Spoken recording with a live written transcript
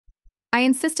I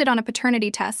insisted on a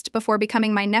paternity test before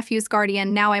becoming my nephew's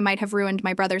guardian. Now I might have ruined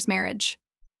my brother's marriage.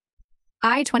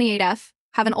 I, 28F,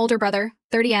 have an older brother,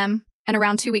 30M, and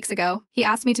around 2 weeks ago, he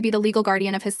asked me to be the legal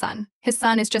guardian of his son. His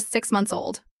son is just 6 months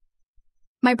old.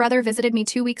 My brother visited me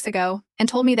 2 weeks ago and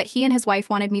told me that he and his wife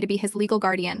wanted me to be his legal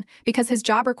guardian because his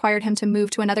job required him to move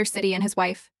to another city, and his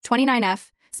wife,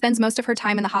 29F, spends most of her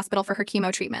time in the hospital for her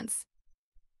chemo treatments.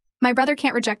 My brother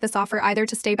can't reject this offer either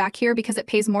to stay back here because it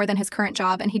pays more than his current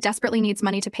job, and he desperately needs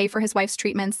money to pay for his wife's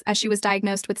treatments as she was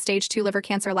diagnosed with stage 2 liver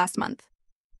cancer last month.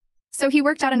 So he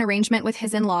worked out an arrangement with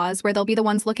his in-laws where they'll be the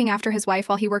ones looking after his wife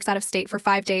while he works out of state for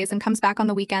 5 days and comes back on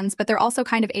the weekends, but they're also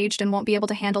kind of aged and won't be able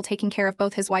to handle taking care of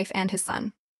both his wife and his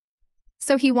son.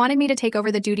 So he wanted me to take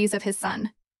over the duties of his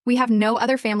son. We have no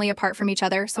other family apart from each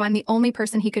other, so I'm the only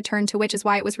person he could turn to, which is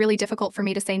why it was really difficult for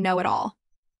me to say no at all.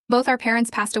 Both our parents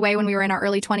passed away when we were in our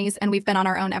early 20s, and we've been on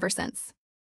our own ever since.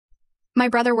 My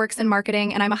brother works in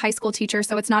marketing, and I'm a high school teacher,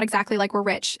 so it's not exactly like we're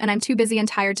rich, and I'm too busy and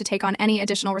tired to take on any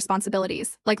additional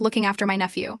responsibilities, like looking after my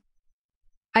nephew.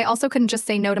 I also couldn't just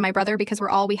say no to my brother because we're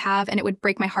all we have, and it would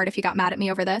break my heart if he got mad at me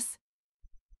over this.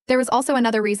 There was also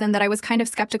another reason that I was kind of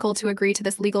skeptical to agree to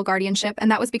this legal guardianship,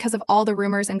 and that was because of all the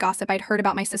rumors and gossip I'd heard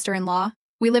about my sister-in-law.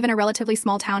 We live in a relatively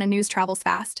small town and news travels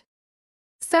fast.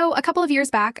 So, a couple of years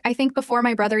back, I think before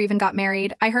my brother even got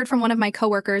married, I heard from one of my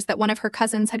coworkers that one of her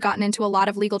cousins had gotten into a lot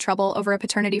of legal trouble over a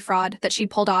paternity fraud that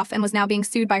she'd pulled off and was now being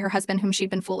sued by her husband, whom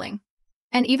she'd been fooling.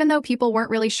 And even though people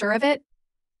weren't really sure of it,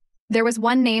 there was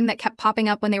one name that kept popping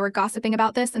up when they were gossiping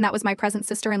about this, and that was my present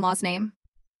sister-in-law's name.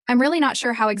 I'm really not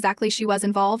sure how exactly she was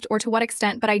involved or to what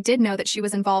extent, but I did know that she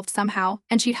was involved somehow,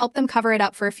 and she'd helped them cover it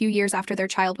up for a few years after their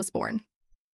child was born.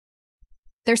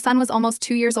 Their son was almost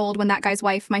 2 years old when that guy's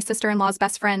wife, my sister-in-law's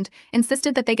best friend,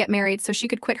 insisted that they get married so she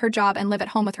could quit her job and live at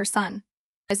home with her son.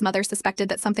 His mother suspected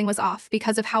that something was off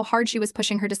because of how hard she was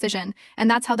pushing her decision, and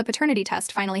that's how the paternity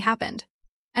test finally happened.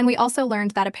 And we also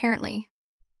learned that apparently,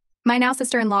 my now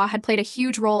sister-in-law had played a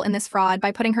huge role in this fraud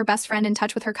by putting her best friend in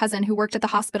touch with her cousin who worked at the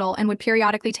hospital and would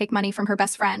periodically take money from her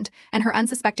best friend and her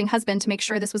unsuspecting husband to make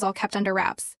sure this was all kept under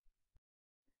wraps.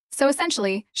 So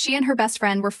essentially, she and her best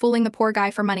friend were fooling the poor guy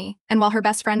for money, and while her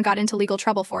best friend got into legal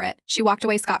trouble for it, she walked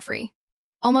away scot-free.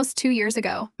 Almost 2 years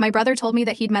ago, my brother told me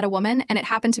that he'd met a woman, and it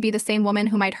happened to be the same woman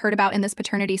whom I'd heard about in this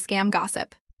paternity scam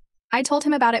gossip. I told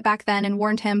him about it back then and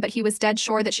warned him, but he was dead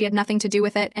sure that she had nothing to do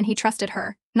with it, and he trusted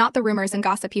her, not the rumors and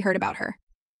gossip he heard about her.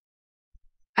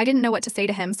 I didn't know what to say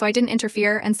to him, so I didn't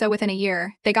interfere, and so within a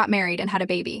year, they got married and had a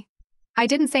baby. I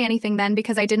didn't say anything then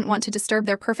because I didn't want to disturb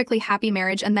their perfectly happy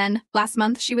marriage, and then, last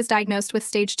month, she was diagnosed with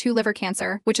stage 2 liver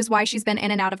cancer, which is why she's been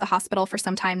in and out of the hospital for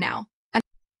some time now. And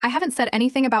I haven't said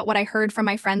anything about what I heard from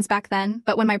my friends back then,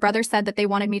 but when my brother said that they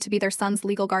wanted me to be their son's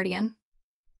legal guardian,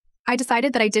 I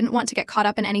decided that I didn't want to get caught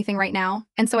up in anything right now,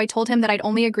 and so I told him that I'd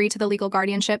only agree to the legal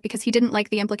guardianship because he didn't like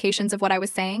the implications of what I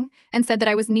was saying, and said that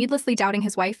I was needlessly doubting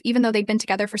his wife even though they'd been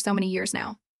together for so many years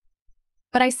now.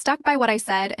 But I stuck by what I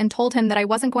said and told him that I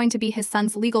wasn't going to be his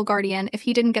son's legal guardian if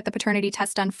he didn't get the paternity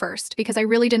test done first, because I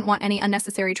really didn't want any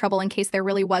unnecessary trouble in case there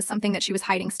really was something that she was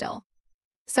hiding still.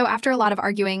 So after a lot of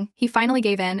arguing, he finally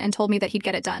gave in and told me that he'd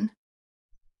get it done.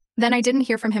 Then I didn't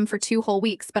hear from him for 2 whole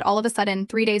weeks, but all of a sudden,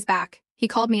 3 days back, he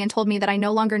called me and told me that I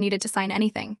no longer needed to sign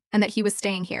anything, and that he was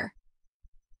staying here.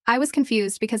 I was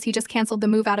confused because he just canceled the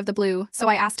move out of the blue, so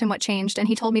I asked him what changed, and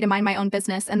he told me to mind my own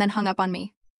business and then hung up on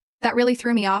me. That really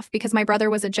threw me off because my brother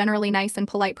was a generally nice and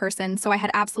polite person, so I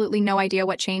had absolutely no idea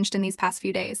what changed in these past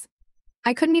few days.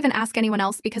 I couldn't even ask anyone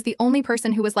else because the only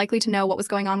person who was likely to know what was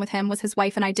going on with him was his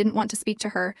wife, and I didn't want to speak to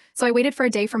her, so I waited for a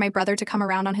day for my brother to come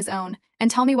around on his own and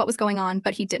tell me what was going on,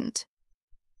 but he didn't.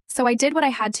 So I did what I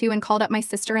had to and called up my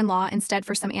sister-in-law instead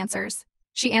for some answers.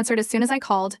 She answered as soon as I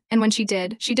called, and when she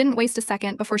didn't waste a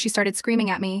second before she started screaming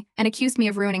at me and accused me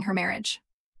of ruining her marriage.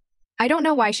 I don't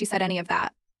know why she said any of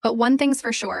that. But one thing's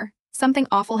for sure, something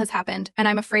awful has happened, and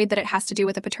I'm afraid that it has to do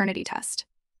with a paternity test.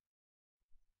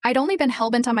 I'd only been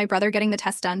hellbent on my brother getting the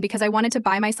test done because I wanted to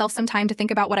buy myself some time to think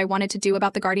about what I wanted to do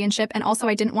about the guardianship, and also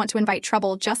I didn't want to invite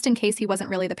trouble just in case he wasn't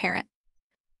really the parent.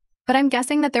 But I'm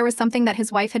guessing that there was something that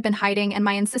his wife had been hiding, and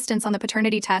my insistence on the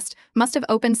paternity test must have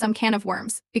opened some can of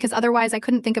worms, because otherwise I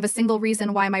couldn't think of a single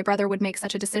reason why my brother would make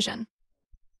such a decision.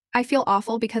 I feel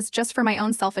awful because just for my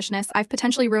own selfishness, I've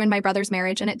potentially ruined my brother's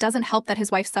marriage, and it doesn't help that his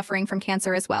wife's suffering from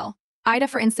cancer as well. Ida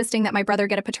for insisting that my brother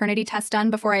get a paternity test done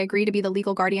before I agree to be the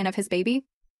legal guardian of his baby.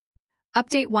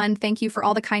 Update 1. Thank you for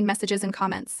all the kind messages and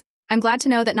comments. I'm glad to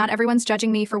know that not everyone's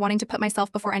judging me for wanting to put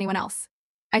myself before anyone else.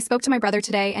 I spoke to my brother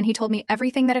today, and he told me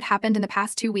everything that had happened in the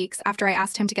past 2 weeks after I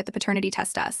asked him to get the paternity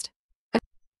test done.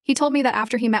 He told me that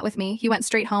after he met with me, he went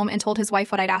straight home and told his wife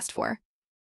what I'd asked for.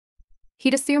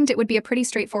 He'd assumed it would be a pretty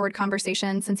straightforward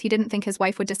conversation since he didn't think his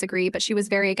wife would disagree, but she was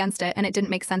very against it and it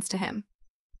didn't make sense to him.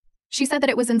 She said that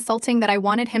it was insulting that I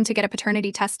wanted him to get a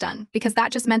paternity test done because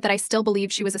that just meant that I still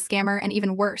believed she was a scammer, and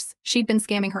even worse, she'd been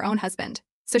scamming her own husband.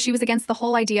 So she was against the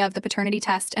whole idea of the paternity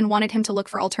test and wanted him to look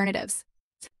for alternatives.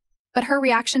 But her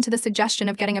reaction to the suggestion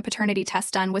of getting a paternity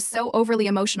test done was so overly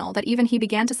emotional that even he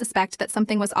began to suspect that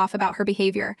something was off about her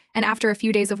behavior, and after a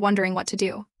few days of wondering what to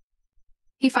do,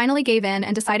 he finally gave in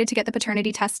and decided to get the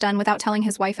paternity test done without telling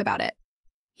his wife about it.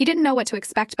 He didn't know what to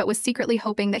expect but was secretly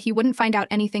hoping that he wouldn't find out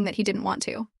anything that he didn't want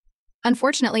to.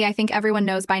 Unfortunately, I think everyone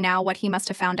knows by now what he must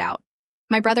have found out.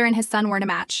 My brother and his son weren't a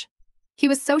match. He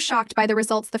was so shocked by the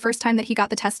results the first time that he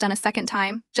got the test done a second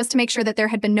time, just to make sure that there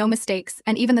had been no mistakes,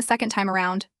 and even the second time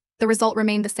around, the result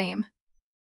remained the same.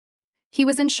 He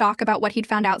was in shock about what he'd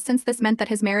found out since this meant that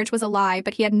his marriage was a lie,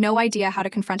 but he had no idea how to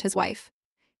confront his wife.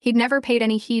 He'd never paid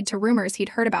any heed to rumors he'd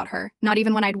heard about her, not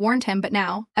even when I'd warned him, but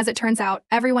now, as it turns out,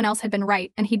 everyone else had been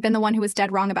right and he'd been the one who was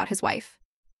dead wrong about his wife.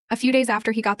 A few days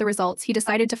after he got the results, he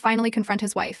decided to finally confront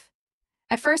his wife.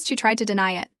 At first, she tried to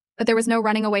deny it, but there was no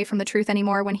running away from the truth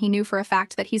anymore when he knew for a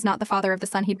fact that he's not the father of the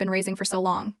son he'd been raising for so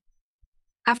long.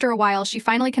 After a while, she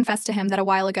finally confessed to him that a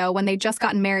while ago, when they'd just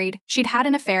gotten married, she'd had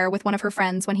an affair with one of her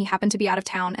friends when he happened to be out of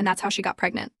town, and that's how she got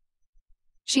pregnant.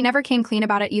 She never came clean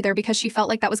about it either because she felt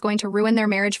like that was going to ruin their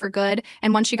marriage for good,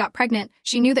 and once she got pregnant,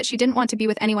 she knew that she didn't want to be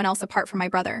with anyone else apart from my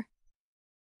brother.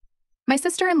 My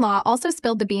sister-in-law also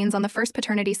spilled the beans on the first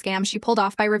paternity scam she pulled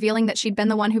off by revealing that she'd been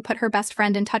the one who put her best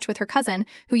friend in touch with her cousin,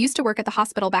 who used to work at the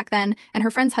hospital back then, and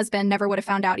her friend's husband never would have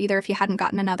found out either if he hadn't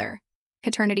gotten another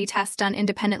paternity test done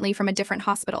independently from a different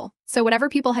hospital. So whatever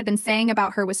people had been saying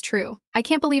about her was true. I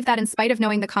can't believe that in spite of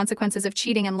knowing the consequences of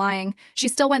cheating and lying, she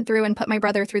still went through and put my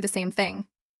brother through the same thing.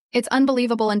 It's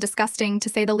unbelievable and disgusting, to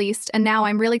say the least, and now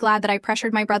I'm really glad that I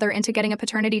pressured my brother into getting a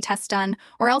paternity test done,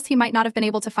 or else he might not have been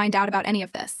able to find out about any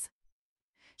of this.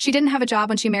 She didn't have a job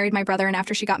when she married my brother, and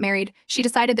after she got married, she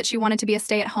decided that she wanted to be a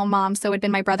stay-at-home mom, so it'd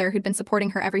been my brother who'd been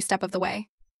supporting her every step of the way.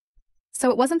 So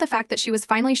it wasn't the fact that she was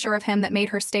finally sure of him that made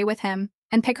her stay with him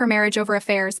and pick her marriage over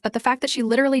affairs, but the fact that she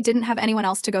literally didn't have anyone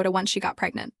else to go to once she got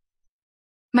pregnant.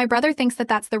 My brother thinks that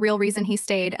that's the real reason he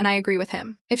stayed, and I agree with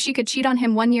him. If she could cheat on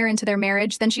him 1 year into their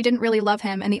marriage, then she didn't really love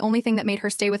him, and the only thing that made her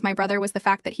stay with my brother was the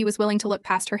fact that he was willing to look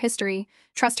past her history,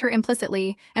 trust her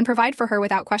implicitly, and provide for her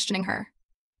without questioning her.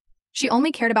 She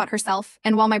only cared about herself,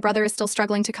 and while my brother is still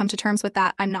struggling to come to terms with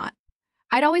that, I'm not.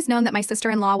 I'd always known that my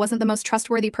sister-in-law wasn't the most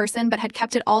trustworthy person, but had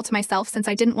kept it all to myself since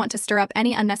I didn't want to stir up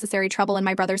any unnecessary trouble in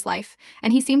my brother's life,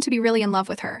 and he seemed to be really in love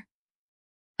with her.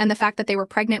 And the fact that they were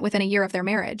pregnant within a year of their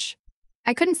marriage.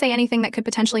 I couldn't say anything that could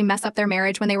potentially mess up their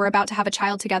marriage when they were about to have a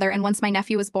child together, and once my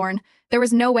nephew was born, there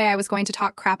was no way I was going to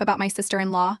talk crap about my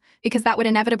sister-in-law, because that would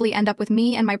inevitably end up with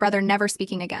me and my brother never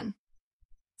speaking again.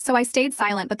 So I stayed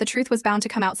silent, but the truth was bound to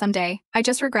come out someday. I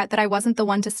just regret that I wasn't the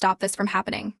one to stop this from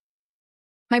happening.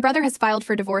 My brother has filed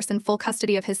for divorce in full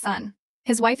custody of his son.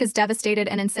 His wife is devastated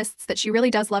and insists that she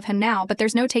really does love him now, but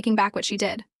there's no taking back what she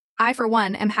did. I, for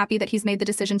one, am happy that he's made the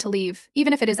decision to leave,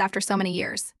 even if it is after so many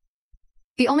years.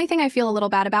 The only thing I feel a little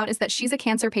bad about is that she's a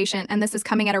cancer patient and this is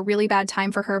coming at a really bad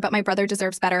time for her, but my brother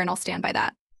deserves better and I'll stand by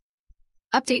that.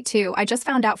 Update 2. I just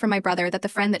found out from my brother that the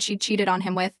friend that she'd cheated on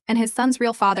him with and his son's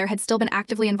real father had still been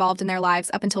actively involved in their lives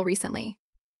up until recently.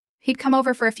 He'd come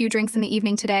over for a few drinks in the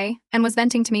evening today and was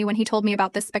venting to me when he told me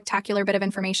about this spectacular bit of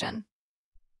information.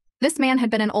 This man had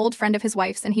been an old friend of his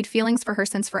wife's and he'd feelings for her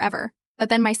since forever, but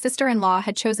then my sister-in-law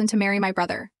had chosen to marry my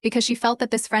brother because she felt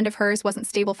that this friend of hers wasn't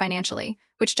stable financially,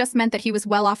 which just meant that he was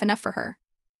well off enough for her.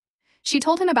 She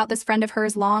told him about this friend of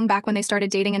hers long back when they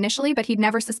started dating initially, but he'd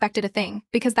never suspected a thing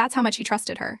because that's how much he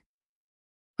trusted her.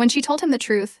 When she told him the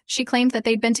truth, she claimed that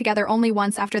they'd been together only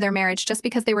once after their marriage just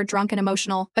because they were drunk and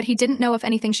emotional, but he didn't know if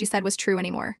anything she said was true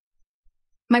anymore.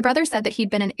 My brother said that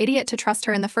he'd been an idiot to trust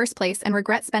her in the first place and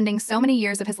regret spending so many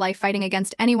years of his life fighting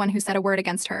against anyone who said a word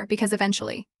against her because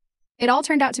eventually it all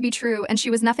turned out to be true, and she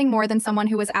was nothing more than someone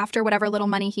who was after whatever little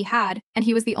money he had, and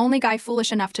he was the only guy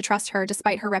foolish enough to trust her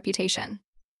despite her reputation.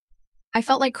 I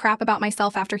felt like crap about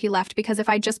myself after he left because if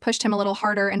I'd just pushed him a little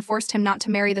harder and forced him not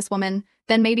to marry this woman,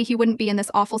 then maybe he wouldn't be in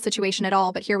this awful situation at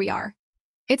all, but here we are.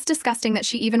 It's disgusting that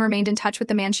she even remained in touch with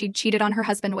the man she'd cheated on her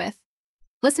husband with.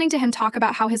 Listening to him talk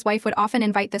about how his wife would often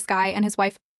invite this guy and his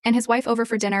wife over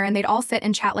for dinner and they'd all sit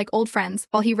and chat like old friends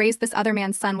while he raised this other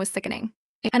man's son was sickening.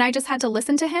 And I just had to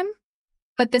listen to him?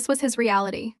 But this was his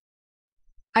reality.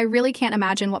 I really can't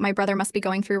imagine what my brother must be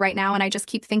going through right now, and I just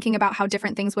keep thinking about how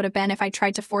different things would have been if I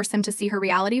tried to force him to see her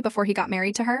reality before he got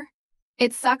married to her.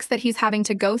 It sucks that he's having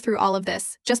to go through all of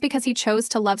this just because he chose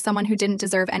to love someone who didn't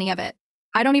deserve any of it.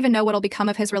 I don't even know what'll become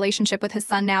of his relationship with his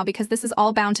son now because this is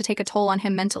all bound to take a toll on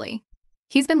him mentally.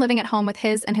 He's been living at home with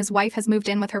his, and his wife has moved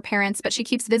in with her parents, but she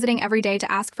keeps visiting every day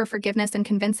to ask for forgiveness and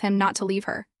convince him not to leave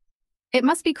her. It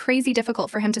must be crazy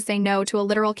difficult for him to say no to a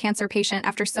literal cancer patient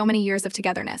after so many years of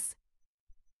togetherness.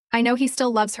 I know he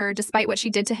still loves her despite what she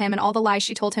did to him and all the lies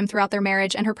she told him throughout their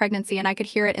marriage and her pregnancy, and I could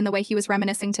hear it in the way he was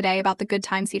reminiscing today about the good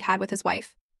times he'd had with his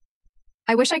wife.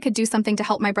 I wish I could do something to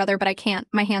help my brother, but I can't.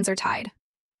 My hands are tied.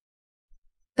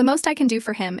 The most I can do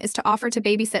for him is to offer to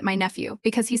babysit my nephew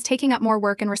because he's taking up more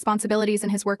work and responsibilities in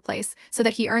his workplace so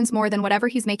that he earns more than whatever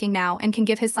he's making now and can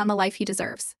give his son the life he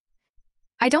deserves.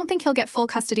 I don't think he'll get full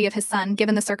custody of his son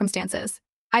given the circumstances.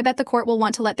 I bet the court will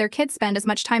want to let their kid spend as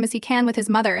much time as he can with his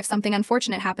mother if something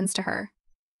unfortunate happens to her.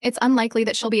 It's unlikely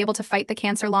that she'll be able to fight the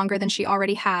cancer longer than she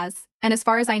already has, and as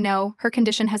far as I know, her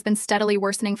condition has been steadily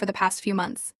worsening for the past few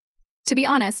months. To be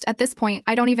honest, at this point,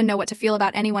 I don't even know what to feel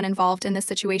about anyone involved in this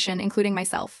situation, including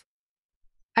myself.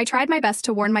 I tried my best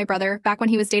to warn my brother back when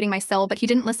he was dating my sil, but he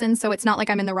didn't listen, so it's not like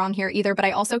I'm in the wrong here either, but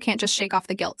I also can't just shake off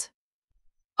the guilt.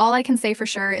 All I can say for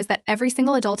sure is that every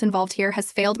single adult involved here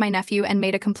has failed my nephew and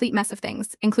made a complete mess of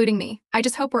things, including me. I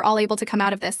just hope we're all able to come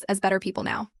out of this as better people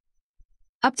now.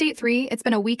 Update 3, it's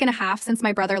been a week and a half since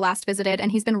my brother last visited,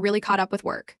 and he's been really caught up with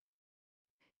work.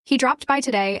 He dropped by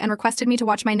today and requested me to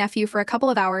watch my nephew for a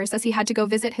couple of hours as he had to go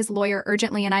visit his lawyer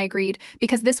urgently, and I agreed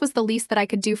because this was the least that I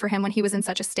could do for him when he was in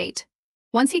such a state.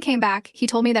 Once he came back, he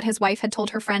told me that his wife had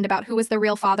told her friend about who was the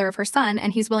real father of her son,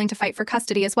 and he's willing to fight for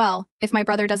custody as well, if my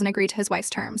brother doesn't agree to his wife's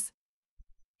terms.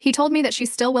 He told me that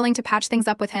she's still willing to patch things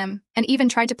up with him, and even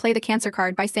tried to play the cancer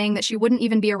card by saying that she wouldn't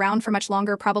even be around for much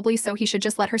longer probably, so he should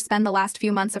just let her spend the last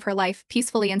few months of her life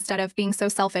peacefully instead of being so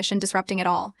selfish and disrupting it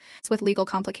all, with legal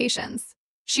complications.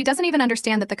 She doesn't even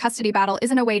understand that the custody battle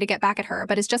isn't a way to get back at her,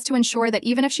 but is just to ensure that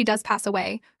even if she does pass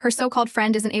away, her so-called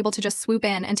friend isn't able to just swoop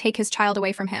in and take his child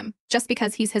away from him, just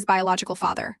because he's his biological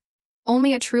father.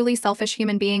 Only a truly selfish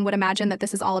human being would imagine that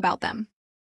this is all about them.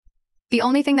 The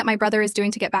only thing that my brother is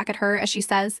doing to get back at her, as she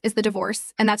says, is the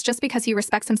divorce, and that's just because he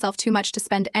respects himself too much to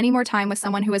spend any more time with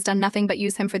someone who has done nothing but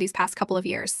use him for these past couple of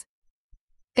years.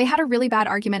 They had a really bad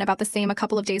argument about the same a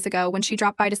couple of days ago when she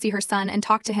dropped by to see her son and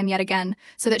talk to him yet again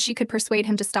so that she could persuade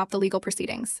him to stop the legal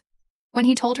proceedings. When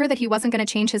he told her that he wasn't going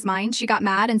to change his mind, she got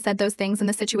mad and said those things, and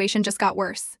the situation just got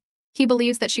worse. He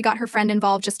believes that she got her friend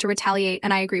involved just to retaliate,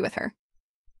 and I agree with her.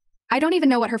 I don't even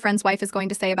know what her friend's wife is going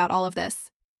to say about all of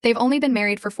this. They've only been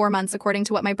married for 4 months according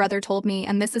to what my brother told me,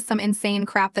 and this is some insane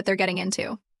crap that they're getting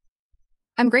into.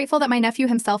 I'm grateful that my nephew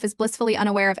himself is blissfully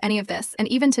unaware of any of this, and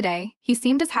even today, he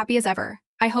seemed as happy as ever.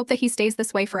 I hope that he stays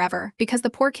this way forever, because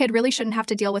the poor kid really shouldn't have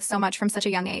to deal with so much from such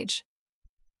a young age.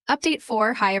 Update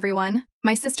 4, hi everyone.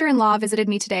 My sister-in-law visited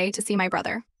me today to see my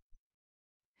brother.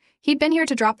 He'd been here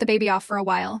to drop the baby off for a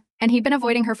while, and he'd been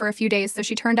avoiding her for a few days, so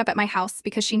she turned up at my house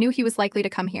because she knew he was likely to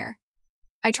come here.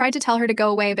 I tried to tell her to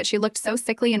go away, but she looked so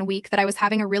sickly and weak that I was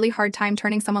having a really hard time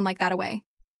turning someone like that away.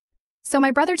 So my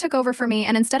brother took over for me,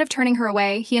 and instead of turning her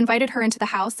away, he invited her into the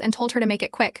house and told her to make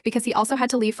it quick because he also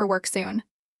had to leave for work soon.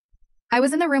 I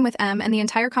was in the room with Em, and the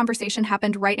entire conversation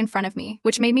happened right in front of me,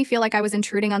 which made me feel like I was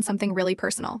intruding on something really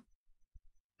personal.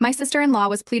 My sister-in-law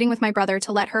was pleading with my brother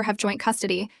to let her have joint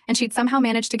custody, and she'd somehow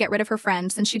managed to get rid of her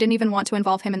friend since she didn't even want to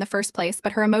involve him in the first place,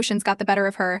 but her emotions got the better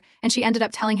of her, and she ended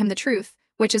up telling him the truth,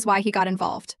 which is why he got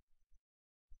involved.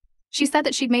 She said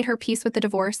that she'd made her peace with the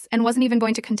divorce and wasn't even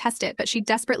going to contest it, but she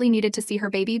desperately needed to see her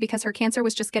baby because her cancer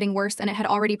was just getting worse and it had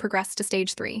already progressed to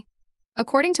stage 3.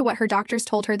 According to what her doctors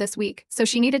told her this week, so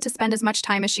she needed to spend as much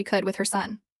time as she could with her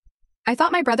son. I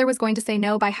thought my brother was going to say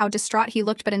no by how distraught he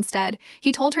looked, but instead,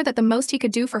 he told her that the most he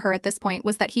could do for her at this point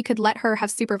was that he could let her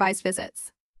have supervised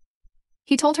visits.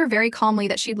 He told her very calmly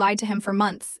that she'd lied to him for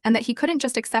months and that he couldn't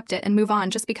just accept it and move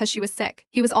on just because she was sick.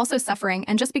 He was also suffering,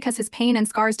 and just because his pain and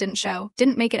scars didn't show,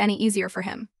 didn't make it any easier for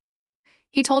him.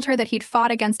 He told her that he'd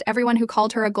fought against everyone who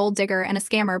called her a gold digger and a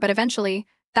scammer, but eventually,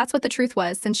 that's what the truth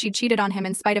was, since she'd cheated on him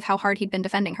in spite of how hard he'd been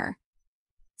defending her.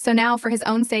 So now, for his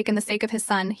own sake and the sake of his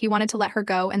son, he wanted to let her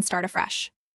go and start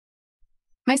afresh.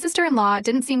 My sister-in-law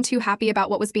didn't seem too happy about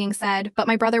what was being said, but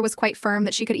my brother was quite firm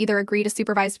that she could either agree to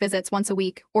supervised visits once a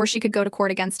week, or she could go to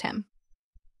court against him.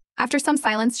 After some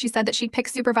silence, she said that she'd pick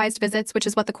supervised visits, which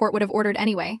is what the court would have ordered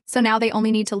anyway, so now they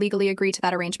only need to legally agree to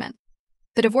that arrangement.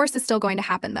 The divorce is still going to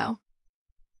happen, though.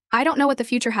 I don't know what the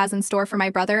future has in store for my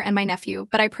brother and my nephew,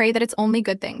 but I pray that it's only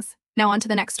good things. Now on to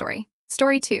the next story.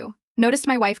 Story 2. Noticed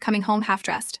my wife coming home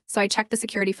half-dressed, so I checked the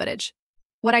security footage.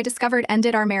 What I discovered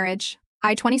ended our marriage.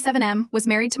 I, 27M, was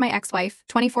married to my ex-wife,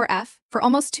 24F, for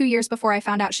almost 2 years before I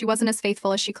found out she wasn't as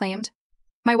faithful as she claimed.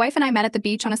 My wife and I met at the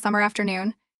beach on a summer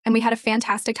afternoon, and we had a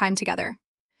fantastic time together.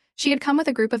 She had come with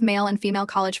a group of male and female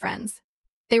college friends.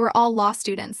 They were all law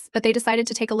students, but they decided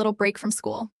to take a little break from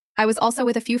school. I was also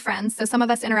with a few friends, so some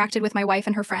of us interacted with my wife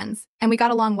and her friends, and we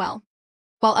got along well.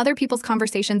 While other people's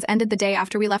conversations ended the day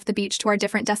after we left the beach to our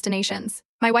different destinations,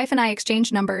 my wife and I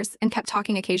exchanged numbers and kept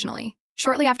talking occasionally.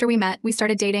 Shortly after we met, we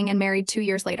started dating and married 2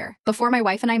 years later. Before my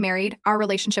wife and I married, our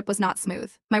relationship was not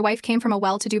smooth. My wife came from a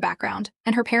well-to-do background,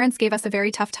 and her parents gave us a very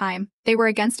tough time. They were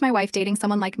against my wife dating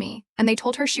someone like me, and they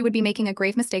told her she would be making a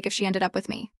grave mistake if she ended up with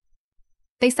me.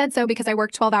 They said so because I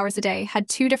worked 12 hours a day, had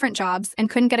 2 different jobs, and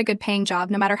couldn't get a good paying job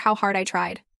no matter how hard I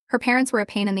tried. Her parents were a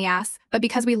pain in the ass, but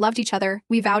because we loved each other,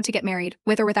 we vowed to get married,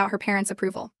 with or without her parents'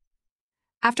 approval.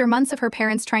 After months of her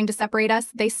parents trying to separate us,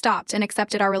 they stopped and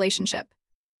accepted our relationship.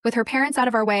 With her parents out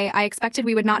of our way, I expected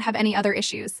we would not have any other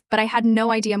issues, but I had no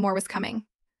idea more was coming.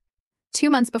 2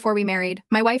 months before we married,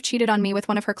 my wife cheated on me with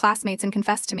one of her classmates and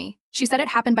confessed to me. She said it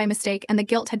happened by mistake and the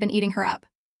guilt had been eating her up.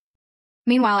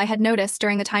 Meanwhile, I had noticed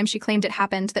during the time she claimed it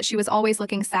happened that she was always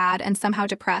looking sad and somehow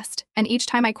depressed, and each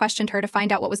time I questioned her to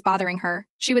find out what was bothering her,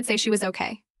 she would say she was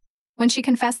okay. When she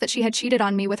confessed that she had cheated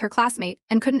on me with her classmate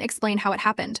and couldn't explain how it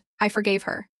happened, I forgave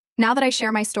her. Now that I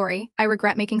share my story, I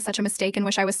regret making such a mistake and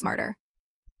wish I was smarter.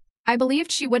 I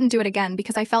believed she wouldn't do it again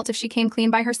because I felt if she came clean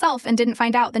by herself and didn't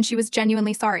find out, then she was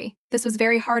genuinely sorry. This was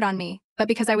very hard on me, but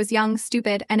because I was young,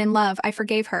 stupid, and in love, I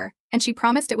forgave her, and she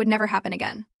promised it would never happen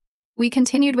again. We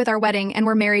continued with our wedding and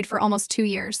were married for almost 2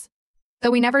 years. Though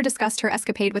we never discussed her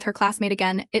escapade with her classmate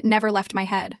again, it never left my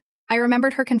head. I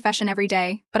remembered her confession every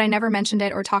day, but I never mentioned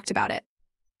it or talked about it.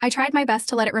 I tried my best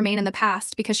to let it remain in the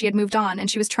past because she had moved on and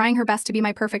she was trying her best to be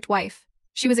my perfect wife.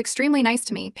 She was extremely nice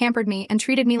to me, pampered me, and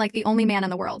treated me like the only man in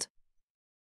the world.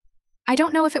 I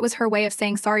don't know if it was her way of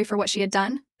saying sorry for what she had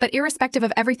done, but irrespective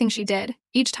of everything she did,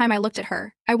 each time I looked at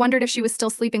her, I wondered if she was still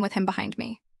sleeping with him behind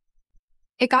me.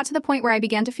 It got to the point where I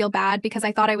began to feel bad because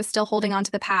I thought I was still holding on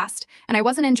to the past, and I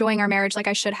wasn't enjoying our marriage like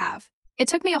I should have. It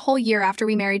took me a whole year after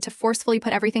we married to forcefully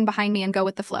put everything behind me and go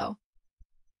with the flow.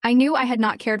 I knew I had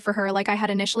not cared for her like I had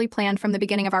initially planned from the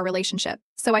beginning of our relationship,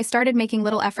 so I started making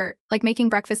little effort, like making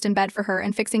breakfast in bed for her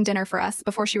and fixing dinner for us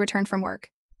before she returned from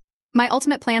work. My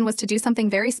ultimate plan was to do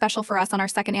something very special for us on our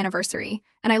 2nd anniversary,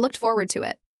 and I looked forward to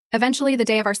it. Eventually, the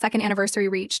day of our 2nd anniversary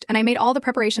reached, and I made all the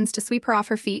preparations to sweep her off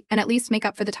her feet and at least make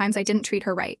up for the times I didn't treat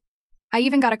her right. I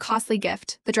even got a costly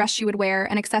gift, the dress she would wear,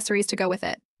 and accessories to go with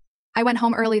it. I went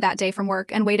home early that day from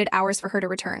work and waited hours for her to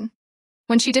return.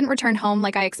 When she didn't return home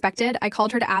like I expected, I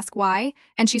called her to ask why,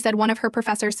 and she said one of her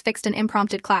professors fixed an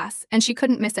impromptu class, and she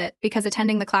couldn't miss it because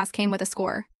attending the class came with a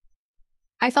score.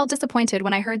 I felt disappointed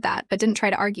when I heard that, but didn't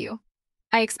try to argue.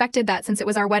 I expected that since it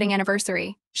was our wedding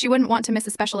anniversary, she wouldn't want to miss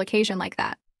a special occasion like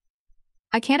that.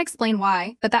 I can't explain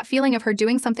why, but that feeling of her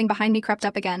doing something behind me crept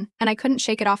up again, and I couldn't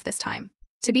shake it off this time.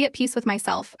 To be at peace with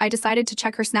myself, I decided to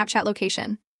check her Snapchat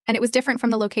location, and it was different from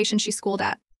the location she schooled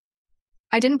at.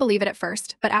 I didn't believe it at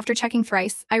first, but after checking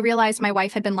thrice, I realized my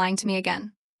wife had been lying to me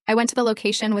again. I went to the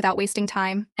location without wasting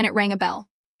time, and it rang a bell.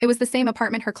 It was the same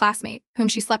apartment her classmate, whom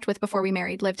she slept with before we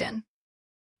married, lived in.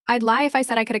 I'd lie if I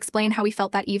said I could explain how we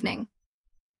felt that evening.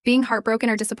 Being heartbroken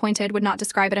or disappointed would not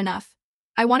describe it enough.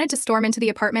 I wanted to storm into the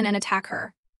apartment and attack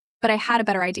her, but I had a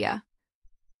better idea.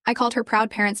 I called her proud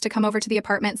parents to come over to the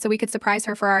apartment so we could surprise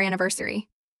her for our anniversary.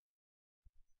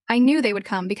 I knew they would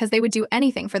come because they would do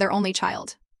anything for their only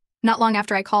child. Not long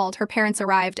after I called, her parents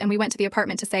arrived and we went to the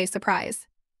apartment to say surprise.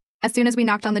 As soon as we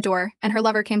knocked on the door and her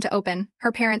lover came to open,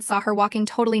 her parents saw her walking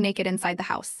totally naked inside the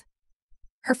house.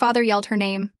 Her father yelled her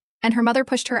name, and her mother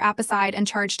pushed her app aside and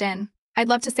charged in. I'd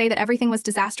love to say that everything was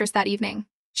disastrous that evening.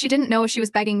 She didn't know if she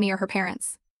was begging me or her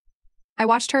parents. I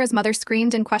watched her as mother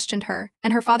screamed and questioned her,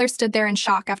 and her father stood there in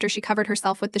shock after she covered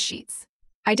herself with the sheets.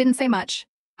 I didn't say much.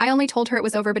 I only told her it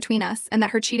was over between us and that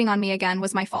her cheating on me again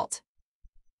was my fault.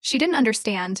 She didn't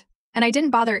understand, and I didn't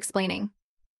bother explaining.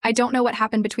 I don't know what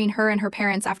happened between her and her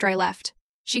parents after I left.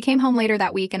 She came home later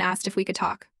that week and asked if we could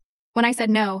talk. When I said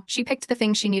no, she picked the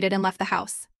things she needed and left the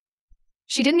house.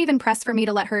 She didn't even press for me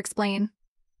to let her explain.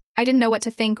 I didn't know what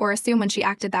to think or assume when she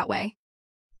acted that way.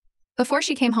 Before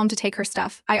she came home to take her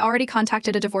stuff, I already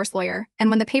contacted a divorce lawyer, and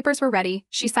when the papers were ready,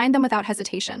 she signed them without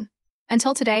hesitation.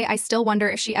 Until today, I still wonder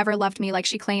if she ever loved me like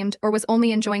she claimed or was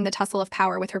only enjoying the tussle of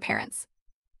power with her parents.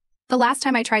 The last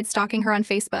time I tried stalking her on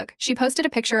Facebook, she posted a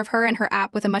picture of her and her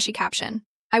app with a mushy caption.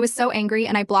 I was so angry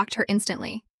and I blocked her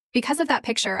instantly. Because of that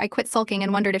picture, I quit sulking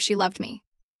and wondered if she loved me.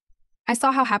 I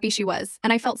saw how happy she was,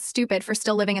 and I felt stupid for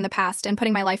still living in the past and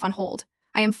putting my life on hold.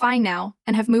 I am fine now,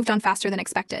 and have moved on faster than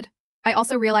expected. I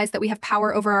also realized that we have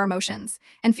power over our emotions,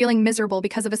 and feeling miserable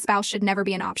because of a spouse should never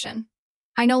be an option.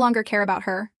 I no longer care about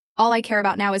her. All I care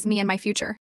about now is me and my future.